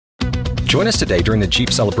Join us today during the Jeep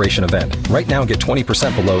Celebration event. Right now, get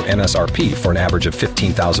 20% below MSRP for an average of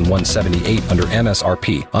 $15,178 under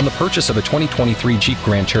MSRP on the purchase of a 2023 Jeep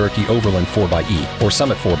Grand Cherokee Overland 4xE or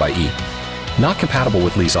Summit 4xE. Not compatible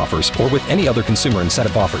with lease offers or with any other consumer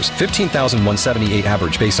incentive offers. $15,178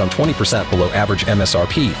 average based on 20% below average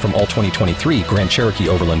MSRP from all 2023 Grand Cherokee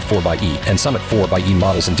Overland 4xE and Summit 4xE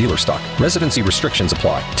models in dealer stock. Residency restrictions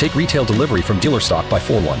apply. Take retail delivery from dealer stock by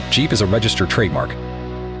 4/1. Jeep is a registered trademark.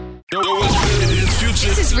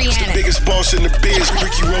 This is Rihanna. It's the biggest boss in the biz,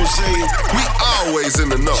 Ricky Rose. We always in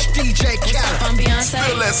the know. DJ Khaled. I'm Beyonce.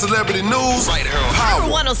 Spill that celebrity news. Right here on Power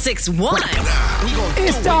 106.1.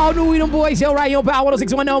 It's the all new We Them Boys show right here on Power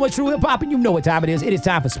 106.1. No more true hip hop, and you know what time it is. It is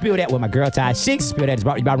time for Spill That with my girl Ty Sheiks. Spill That is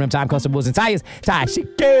brought to you by Rim Time Custom Wheels and Tires. Ty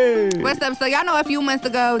Sheiks. What's up? So y'all know a few months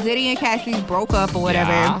ago, Diddy and Cassie broke up or whatever.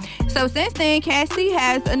 Yeah. So since then, Cassie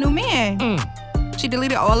has a new man. She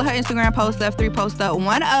deleted all of her Instagram posts, left 3 posts up.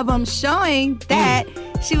 One of them showing that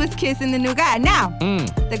she was kissing the new guy. Now,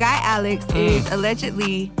 the guy Alex is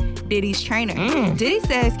allegedly Diddy's trainer. Diddy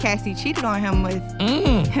says Cassie cheated on him with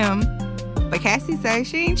him, but Cassie says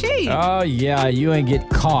she ain't cheat. Oh, yeah, you ain't get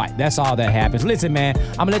caught. That's all that happens. Listen, man,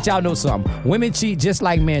 I'm going to let y'all know something. Women cheat just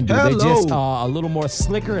like men do. They're just a little more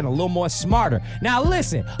slicker and a little more smarter. Now,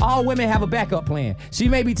 listen, all women have a backup plan. She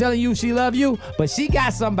may be telling you she love you, but she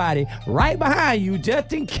got somebody right behind you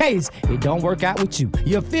just in case it don't work out with you.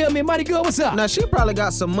 You feel me, Money Good? What's up? Now, she probably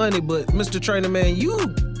got some money, but Mr. Trainer Man, you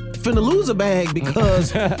finna lose a bag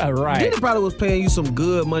because right. Diddy probably was paying you some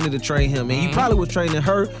good money to train him, and he probably was training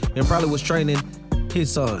her and probably was training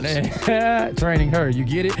his sons. Training her, you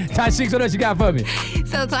get it? Ty Sheiks, what else you got for me?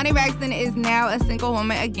 So Toni Braxton is now a single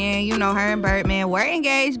woman again. You know, her and Birdman were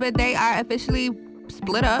engaged, but they are officially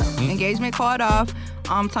split up. Engagement called off.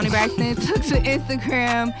 Toni Braxton took to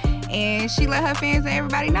Instagram and she let her fans and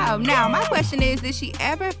everybody know. Now, my question is, did she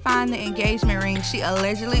ever find the engagement ring she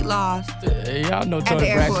allegedly lost y'all know at Toni the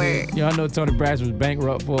airport? Braxton. Y'all know Toni Braxton was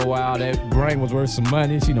bankrupt for a while. That ring was worth some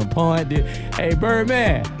money. She done pawned it. Hey,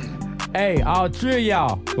 Birdman. Hey, all three of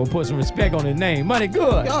y'all gonna put some respect on his name. Money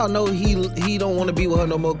Good. Y'all know he don't want to be with her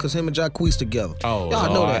no more because him and Jacquees together. Oh,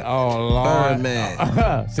 y'all Lord. know that. Oh, Lord. Birdman.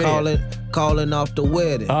 Calling off the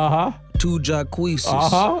wedding. Two Jacquees.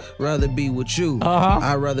 Rather be with you.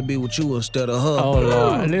 I'd rather be with you instead of her. Oh,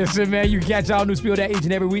 Lord. Listen, man, you can catch all new Spill That each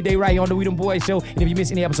and every weekday right here on the We Them Boys show. And if you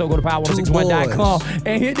miss any episode, go to power1061.com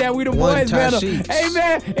and hit that We Them Boys banner. Hey,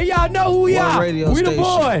 man, and y'all know who we are. We Them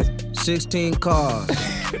Boys. 16 cars.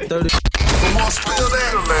 30. For more Spill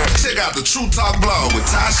That, check out the True Talk blog with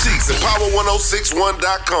Ty Sheiks at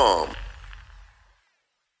power1061.com.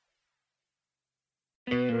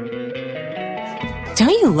 Don't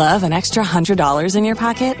you love an extra $100 in your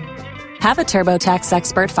pocket? Have a TurboTax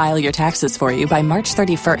expert file your taxes for you by March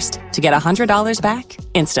 31st to get $100 back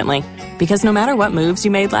instantly. Because no matter what moves you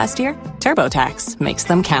made last year, TurboTax makes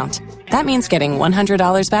them count. That means getting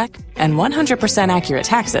 $100 back and 100% accurate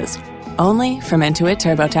taxes, only from Intuit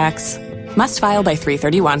TurboTax. Must file by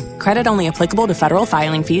 3/31. Credit only applicable to federal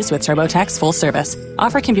filing fees with TurboTax full service.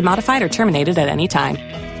 Offer can be modified or terminated at any time.